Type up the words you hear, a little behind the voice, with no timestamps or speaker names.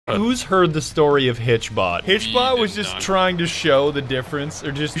Who's heard the story of Hitchbot? Hitchbot was just trying to show the difference,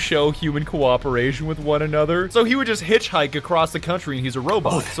 or just show human cooperation with one another. So he would just hitchhike across the country, and he's a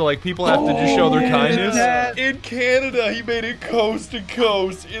robot. So like people have to just show their kindness. In Canada, he made it coast to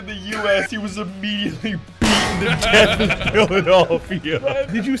coast. In the U.S., he was immediately beaten to death in Philadelphia.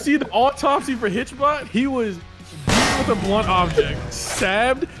 Did you see the autopsy for Hitchbot? He was beaten with a blunt object,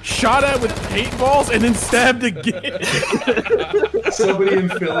 stabbed, shot at with paintballs, and then stabbed again. Somebody in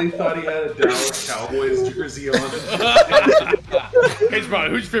Philly thought he had a Dallas Cowboys jersey on. Hitchbot,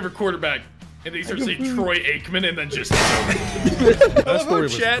 who's your favorite quarterback? And they start saying Troy Aikman, and then just it's over. I love how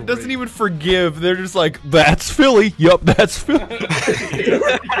chat doesn't even forgive. They're just like, that's Philly. Yup, that's Philly.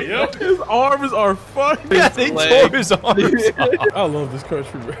 Yep. His arms are fucking. Yeah, they tore his arms off. I love this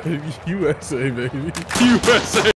country, bro. USA, baby. USA.